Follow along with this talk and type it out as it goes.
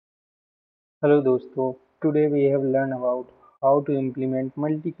Hello दोस्तों, today we have learned about how to implement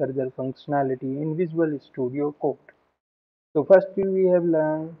multi-cursor functionality in Visual Studio Code. So firstly we have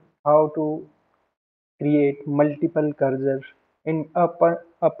learned how to create multiple cursors in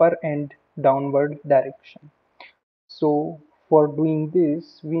upper and downward direction. So for doing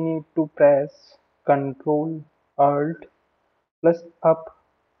this we need to press Ctrl Alt plus up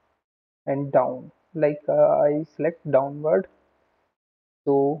and down. I select downward,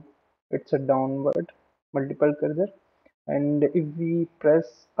 so it's a downward multiple cursor, and if we press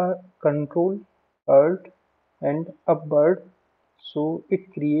a control alt and upward, so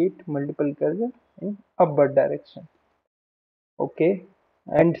it create multiple cursor in upward direction. Okay,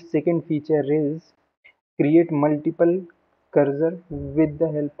 and second feature is create multiple cursor with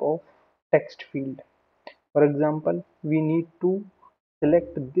the help of text field. For example, we need to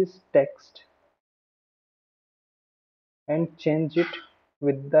select this text and change it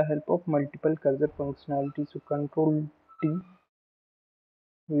with the help of multiple cursor functionality. So control T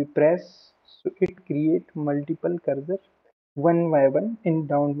we press, so it create multiple cursor one by one in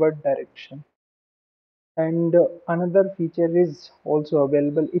downward direction. And another feature is also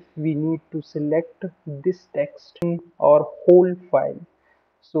available if we need to select this text in our whole file.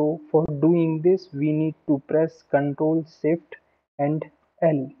 So for doing this we need to press Ctrl Shift and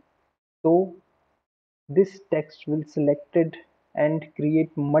L. So this text will selected and create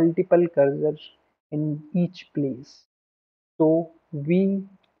multiple cursors in each place. So we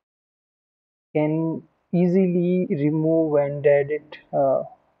can easily remove and edit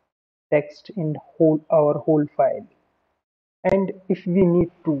text in our whole file. And if we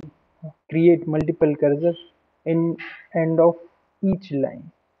need to create multiple cursors in end of each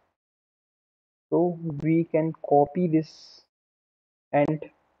line, so we can copy this and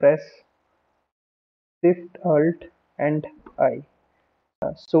press Shift Alt and I.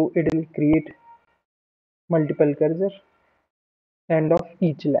 So it will create multiple cursors end of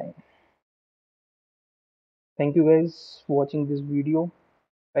each line. Thank you guys for watching this video.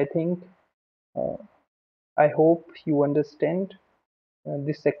 I think uh, I hope you understand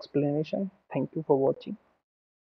this explanation. Thank you for watching.